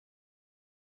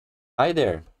Hi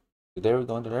there. Today we're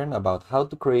going to learn about how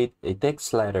to create a text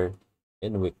slider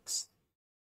in Wix.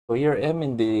 So here I am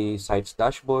in the site's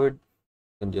dashboard.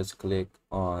 You can just click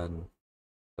on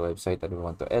the website that we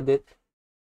want to edit.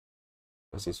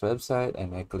 This is website,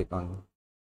 and I click on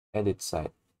edit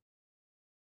site.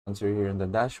 Once you're here in the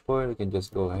dashboard, you can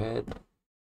just go ahead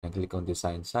and click on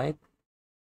design site.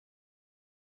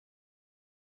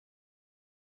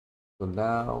 So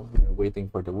now we're waiting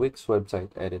for the Wix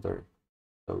website editor.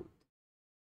 So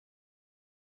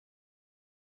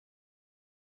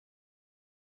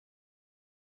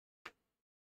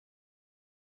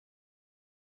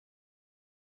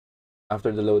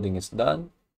after the loading is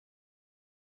done,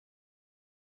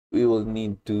 we will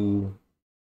need to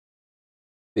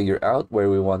figure out where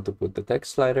we want to put the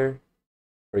text slider.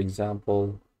 For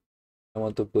example, I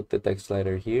want to put the text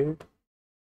slider here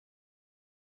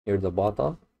near the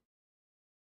bottom.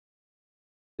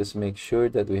 Just make sure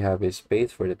that we have a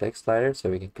space for the text slider,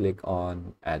 so we can click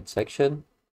on add section.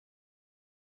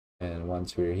 And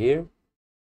once we're here,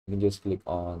 you can just click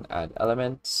on add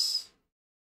elements,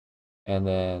 and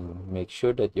then make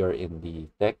sure that you're in the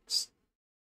text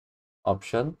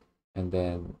option, and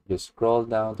then just scroll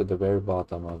down to the very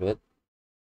bottom of it,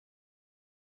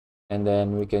 and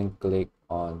then we can click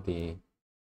on the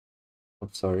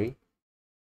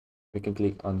we can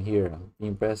click on here,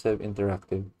 impressive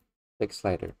interactive text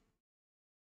slider.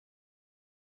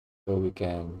 So we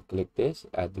can click this,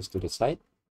 add this to the site.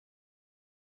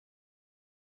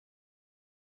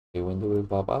 A window will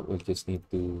pop up. We'll just need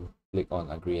to click on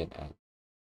agree and add.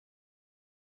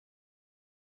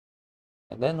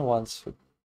 And then once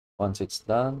it's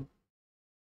done,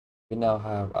 we now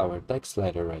have our text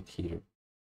slider right here.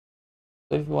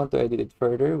 So if you want to edit it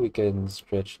further, we can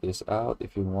stretch this out.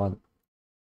 If you want,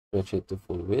 stretch it to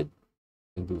full width,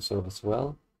 you can do so as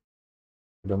well.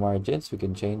 For the margins, we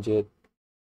can change it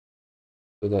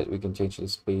so that we can change the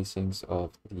spacings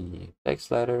of the text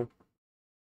slider.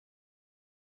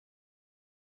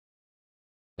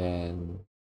 And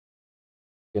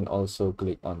you can also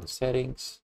click on the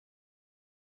settings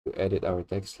to edit our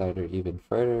text slider even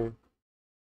further.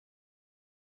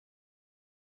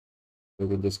 We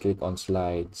can just click on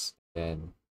slides,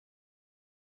 and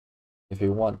if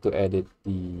you want to edit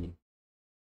the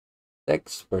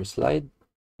text per slide,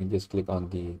 you can just click on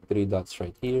the three dots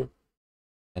right here,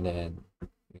 and then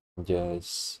you can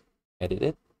just edit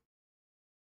it.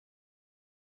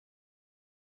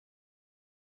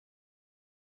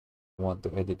 If you want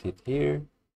to edit it here,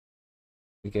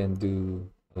 we can do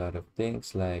a lot of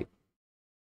things like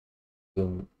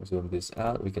zoom this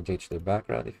out. We can change the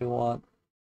background if you want,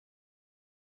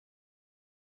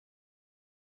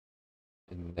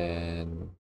 and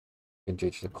then you can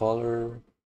change the color.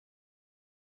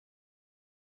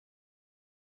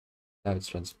 Now it's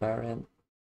transparent.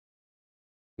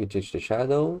 You change the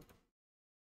shadow.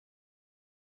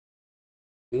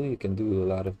 You can do a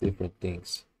lot of different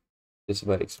things just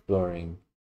by exploring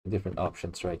the different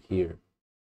options right here.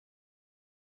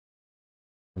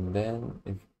 And then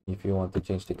if you want to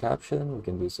change the caption, we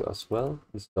can do so as well.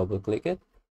 Just double click it,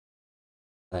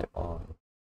 type on.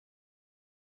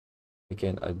 We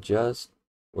can adjust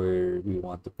where we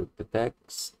want to put the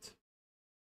text.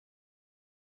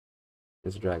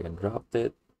 Just drag and drop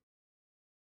it.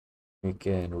 We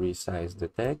can resize the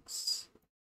text.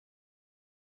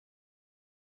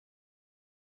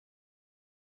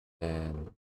 And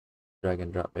drag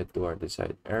and drop it to our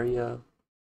desired area.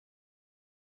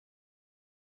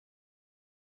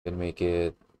 We can make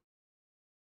it,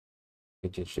 we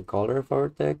can change the color of our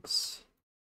text.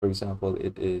 For example,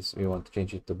 we want to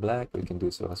change it to black, we can do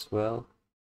so as well.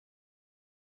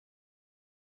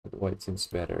 But white seems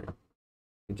better.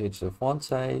 We can change the font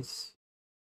size.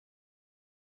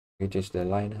 We can change the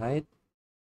line height,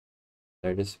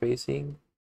 the spacing.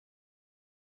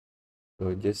 So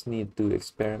you just need to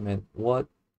experiment what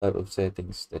type of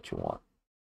settings that you want.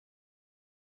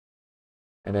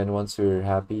 And then once we're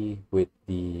happy with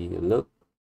the look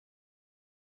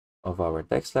of our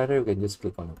text slider, we can just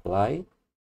click on apply.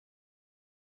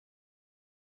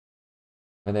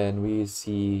 And then we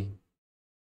see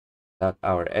that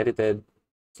our edited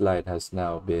slide has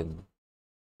now been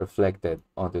reflected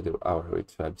onto our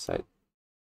Wix website.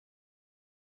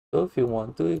 So if you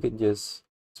want to, you can just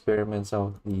experiment some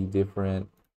of the different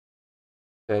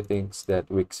settings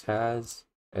that Wix has.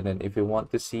 And then if you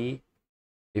want to see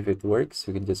if it works,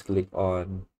 you can just click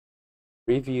on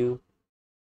preview.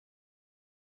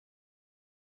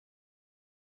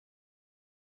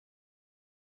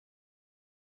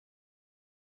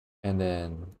 And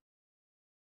then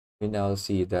we now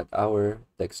see that our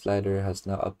text slider has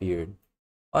now appeared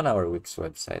on our Wix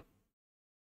website.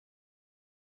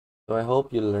 So I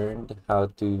hope you learned how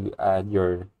to add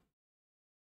your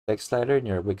text slider in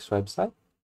your Wix website.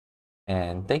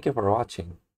 And thank you for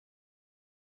watching.